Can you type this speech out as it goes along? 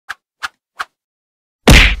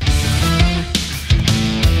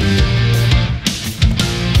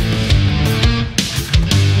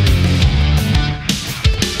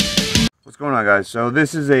going on, guys? So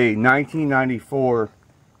this is a 1994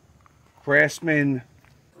 Craftsman.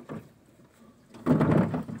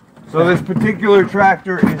 So this particular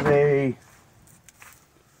tractor is a... It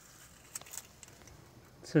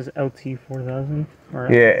says LT 4000.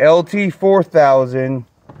 Yeah, LT 4000.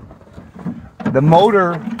 The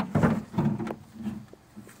motor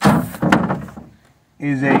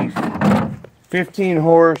is a 15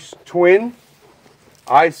 horse twin,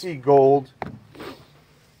 IC gold.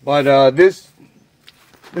 But this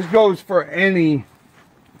goes for pretty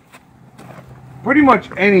much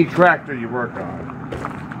any tractor you work on,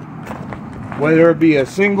 whether it be a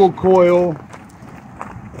single coil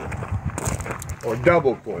or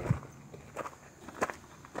double coil.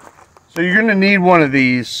 So you're going to need one of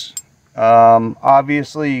these.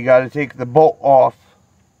 Obviously, you got to take the bolt off.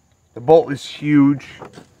 The bolt is huge.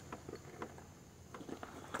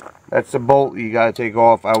 That's the bolt you got to take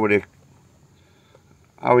off. I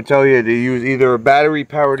would tell you to use either a battery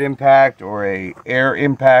powered impact or a air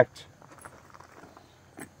impact.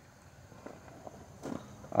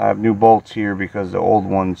 I have new bolts here because the old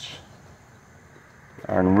ones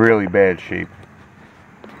are in really bad shape.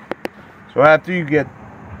 So after you get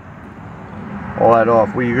all that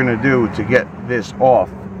off, what you're going to do to get this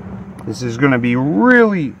off, this is going to be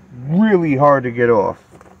really, really hard to get off.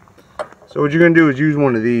 So what you're going to do is use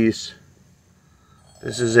one of these.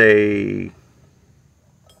 This is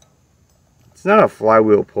it's not a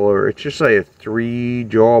flywheel puller, it's just like a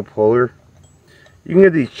 3-jaw puller. You can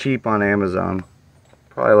get these cheap on Amazon,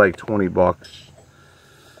 probably like 20 bucks.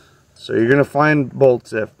 So you're going to find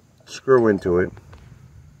bolts that screw into it.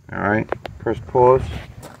 Alright, press pause.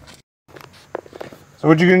 So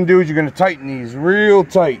what you're going to do is you're going to tighten these real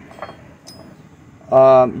tight.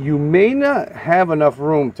 You may not have enough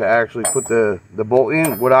room to actually put the bolt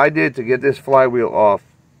in. What I did to get this flywheel off,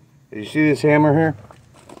 you see this hammer here?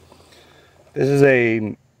 This is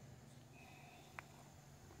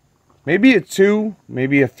maybe a 2,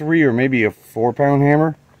 maybe a 3, or maybe a 4-pound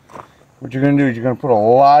hammer. What you're going to do is you're going to put a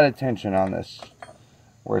lot of tension on this,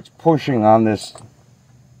 where it's pushing on this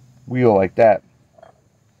wheel like that.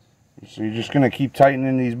 So you're just going to keep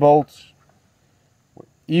tightening these bolts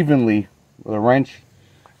evenly with a wrench,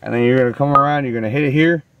 and then you're going to come around, you're going to hit it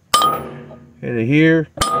here, hit it here,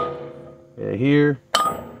 hit it here,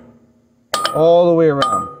 all the way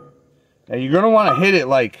around. Now you're going to want to hit it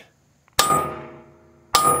like, you're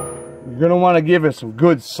going to want to give it some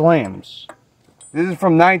good slams. This is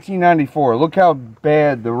from 1994. Look how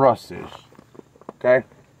bad the rust is. Okay?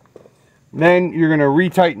 Then you're going to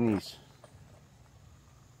retighten these.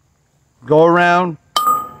 Go around,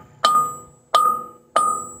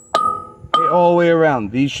 hit all the way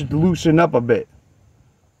around. These should loosen up a bit.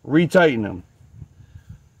 Retighten them.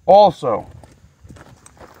 Also,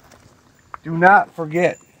 do not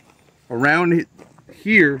forget, around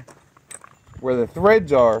here where the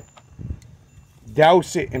threads are,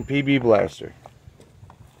 douse it in PB Blaster.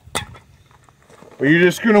 But you're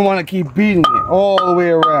just going to want to keep beating it all the way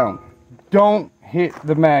around. Don't hit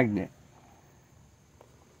the magnet.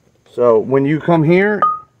 So when you come here,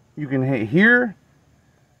 you can hit here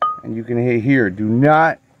and you can hit here. Do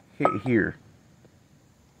not hit here.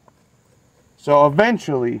 So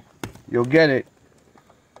eventually you'll get it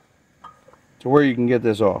to where you can get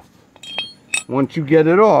this off. Once you get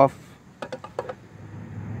it off,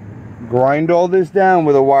 grind all this down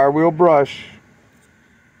with a wire wheel brush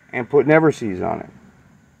and put Never-Seez on it.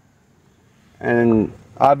 And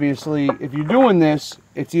obviously, if you're doing this,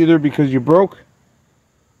 it's either because you broke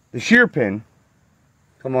the shear pin.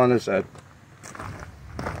 Come on this side.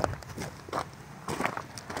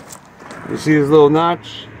 You see this little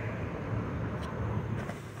notch?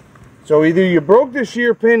 So either you broke the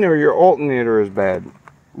shear pin or your alternator is bad.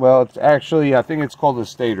 Well, it's actually, I think it's called a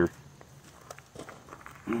stator.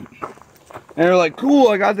 And they're like, cool,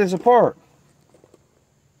 I got this apart.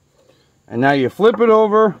 And now you flip it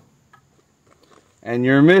over and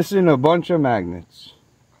you're missing a bunch of magnets.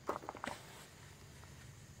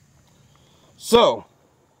 So,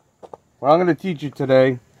 what I'm going to teach you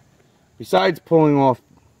today, besides pulling off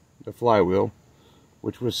the flywheel,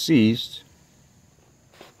 which was seized,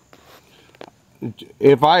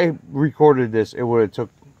 if I recorded this, it would have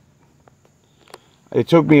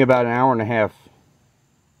took me about an hour and a half,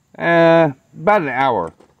 about an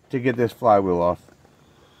hour to get this flywheel off.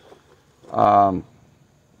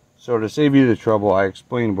 So to save you the trouble, I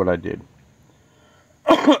explained what I did.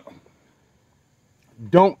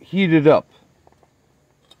 Don't heat it up.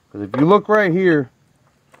 Because if you look right here,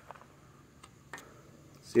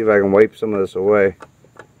 see if I can wipe some of this away.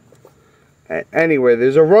 Anyway,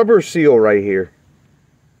 there's a rubber seal right here.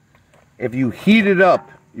 If you heat it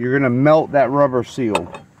up, you're going to melt that rubber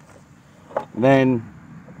seal. Then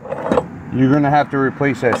you're going to have to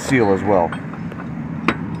replace that seal as well.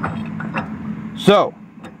 So,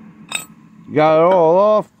 you got it all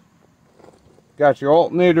off. Got your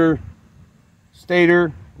alternator,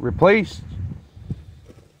 stator replaced.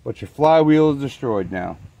 But your flywheel is destroyed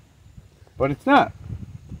now. But it's not.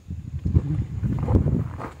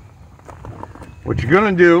 What you're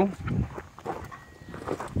going to do,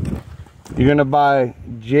 you're going to buy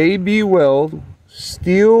JB Weld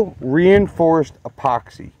steel reinforced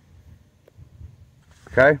epoxy.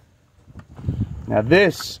 Okay? Now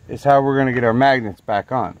this is how we're going to get our magnets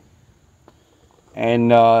back on.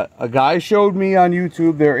 And a guy showed me on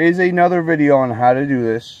YouTube, there is another video on how to do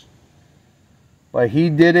this. But he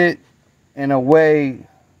did it in a way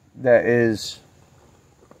that is,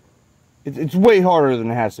 it's way harder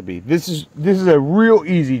than it has to be. This is a real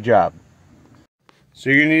easy job. So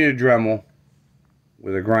you're going to need a Dremel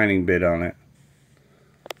with a grinding bit on it.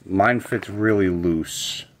 Mine fits really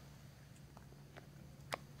loose.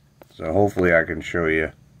 So hopefully I can show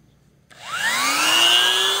you.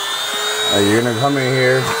 You're going to come in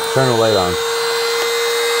here, turn the light on,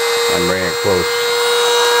 and bring it close.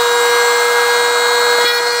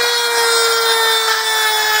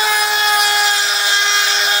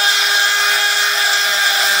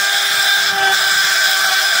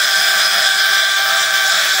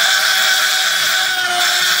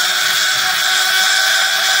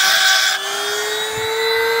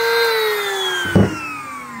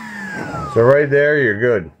 So right there, you're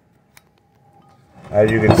good. As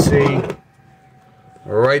you can see,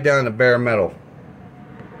 we're right down to bare metal.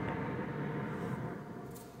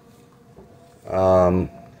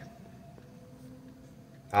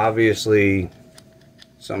 Obviously,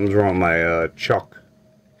 something's wrong with my chuck.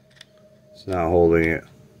 It's not holding it.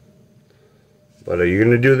 But you're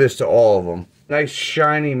going to do this to all of them. Nice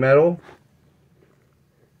shiny metal.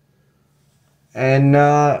 And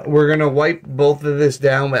we're going to wipe both of this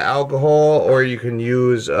down with alcohol, or you can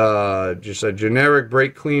use just a generic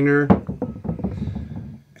brake cleaner.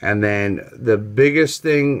 And then the biggest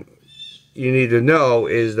thing you need to know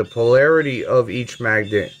is the polarity of each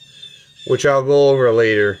magnet, which I'll go over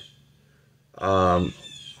later.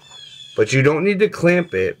 But you don't need to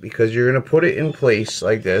clamp it because you're going to put it in place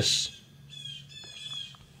like this.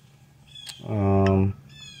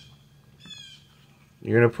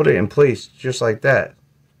 You're going to put it in place just like that.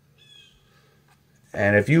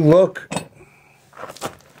 And if you look,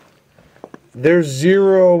 there's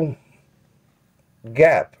zero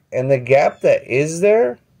gap. And the gap that is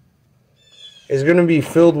there is going to be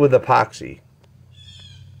filled with epoxy.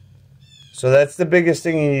 So that's the biggest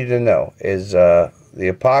thing you need to know, is the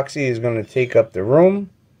epoxy is going to take up the room.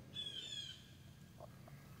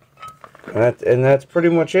 And that's pretty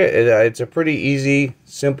much it. It's a pretty easy,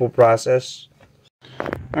 simple process.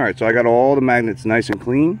 Alright, so I got all the magnets nice and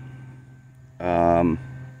clean. I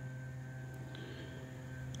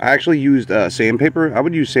actually used sandpaper. I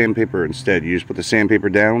would use sandpaper instead. You just put the sandpaper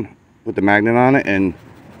down, put the magnet on it, and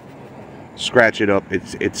scratch it up.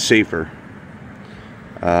 It's safer.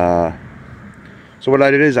 So what I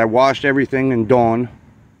did is I washed everything in Dawn.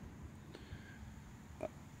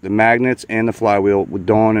 The magnets and the flywheel with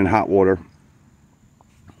Dawn and hot water.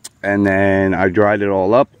 And then I dried it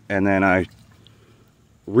all up, and then I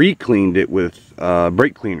re-cleaned it with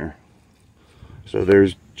brake cleaner. So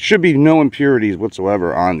there's should be no impurities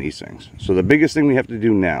whatsoever on these things. So the biggest thing we have to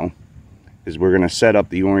do now is we're going to set up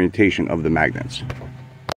the orientation of the magnets.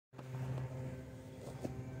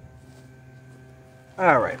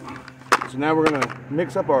 Alright, so now we're going to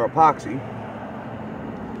mix up our epoxy,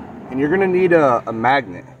 and you're going to need a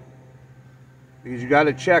magnet, because you got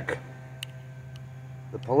to check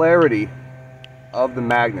the polarity of the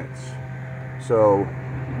magnets. So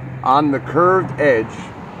on the curved edge,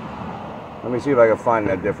 let me see if I can find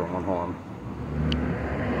that different one. Hold on.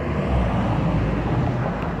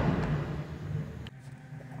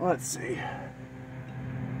 Let's see.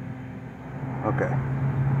 Okay.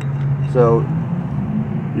 So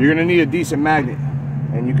you're going to need a decent magnet,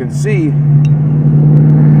 and you can see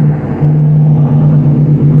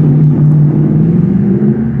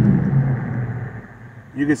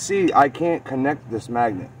I can't connect this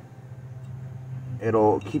magnet.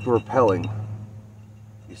 It'll keep repelling.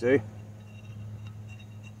 You see?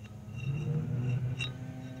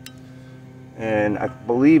 And I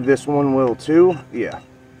believe this one will too. Yeah.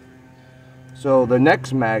 So the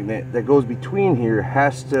next magnet that goes between here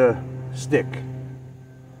has to stick.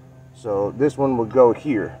 So this one will go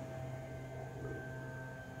here.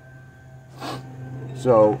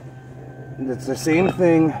 So it's the same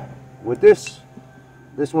thing with this.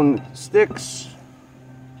 This one sticks,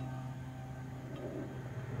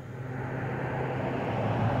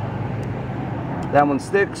 That one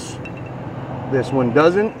sticks. This one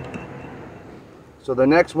doesn't. So the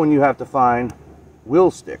next one you have to find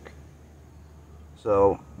will stick.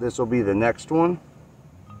 So this will be the next one.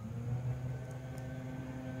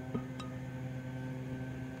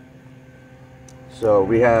 So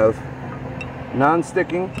we have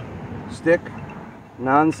non-sticking, stick,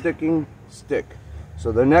 non-sticking, stick.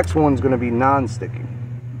 So the next one's going to be non-sticking,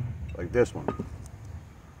 like this one.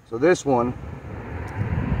 So this one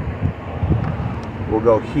will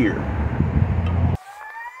go here.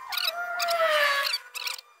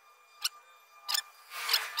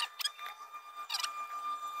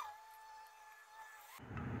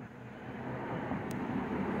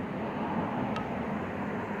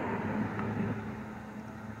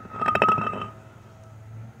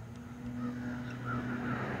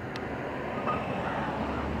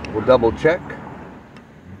 We'll double check.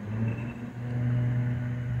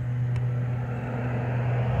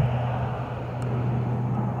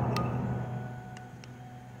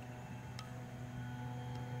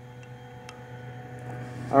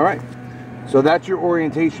 All right, so that's your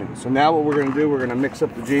orientation. So now what we're going to do, we're going to mix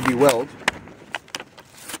up the JB Weld.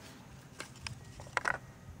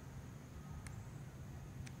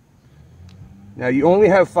 Now you only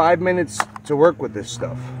have 5 minutes to work with this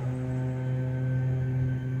stuff.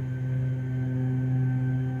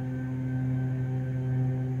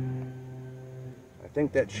 I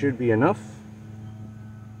think that should be enough.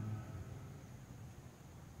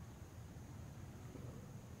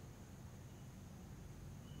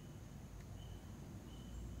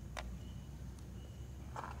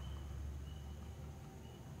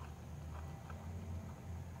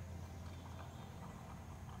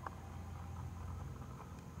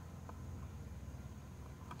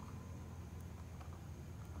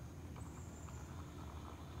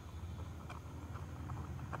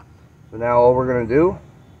 So now all we're going to do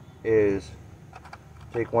is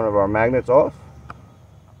take one of our magnets off.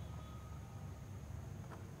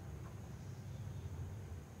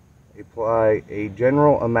 Apply a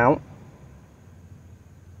general amount.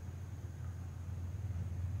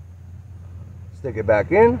 Stick it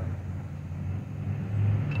back in.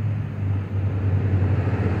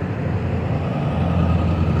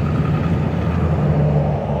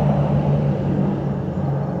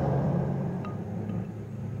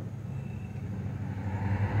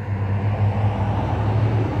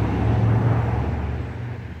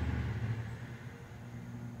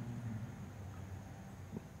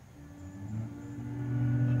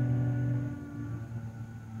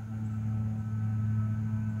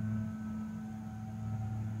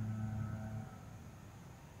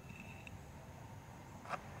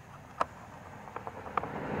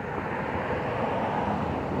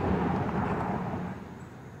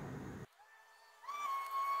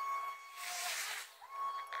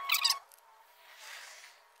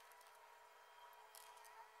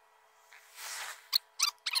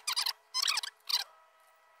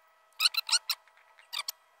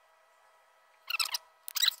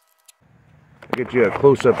 Get you a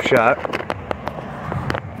close-up shot.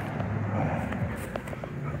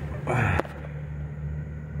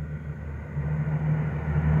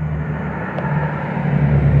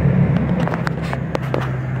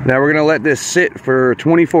 Now we're gonna let this sit for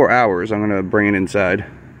 24 hours. I'm gonna bring it inside,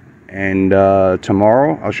 and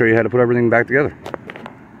tomorrow I'll show you how to put everything back together.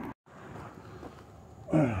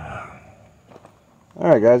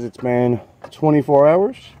 Alright guys, it's been 24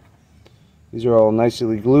 hours. These are all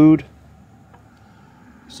nicely glued.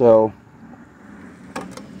 So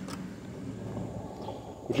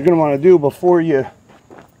what you're going to want to do before you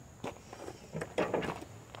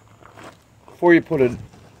put it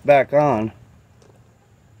back on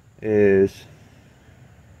is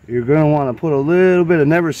you're going to want to put a little bit of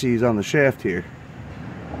never seize on the shaft here.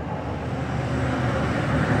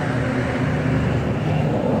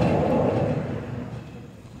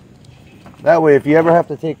 That way if you ever have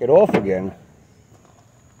to take it off again,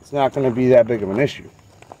 it's not going to be that big of an issue.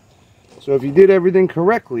 So if you did everything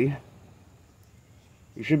correctly,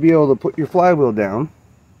 you should be able to put your flywheel down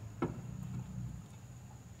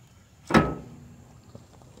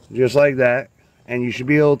just like that, and you should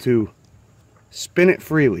be able to spin it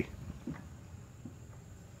freely.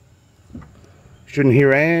 You shouldn't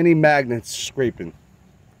hear any magnets scraping.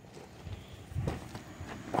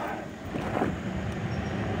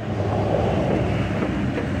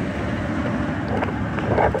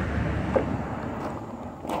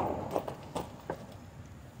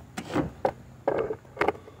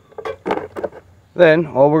 Then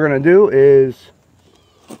all we're going to do is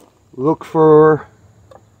look for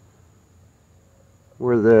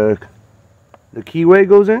where the keyway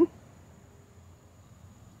goes in,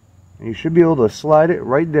 And you should be able to slide it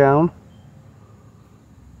right down.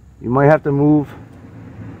 You might have to move,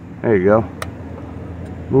 there you go,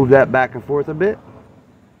 move that back and forth a bit.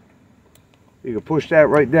 You can push that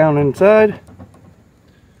right down inside,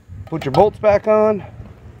 put your bolts back on,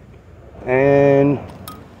 and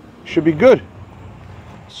should be good.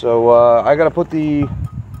 So I gotta put the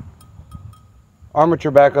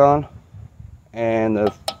armature back on and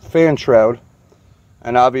the fan shroud,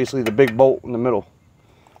 and obviously the big bolt in the middle,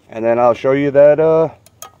 and then I'll show you that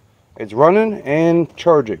it's running and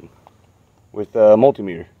charging with a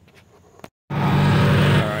multimeter.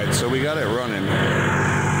 Alright, so we got it running.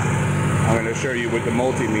 I'm going to show you with the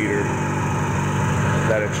multimeter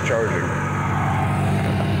that it's charging.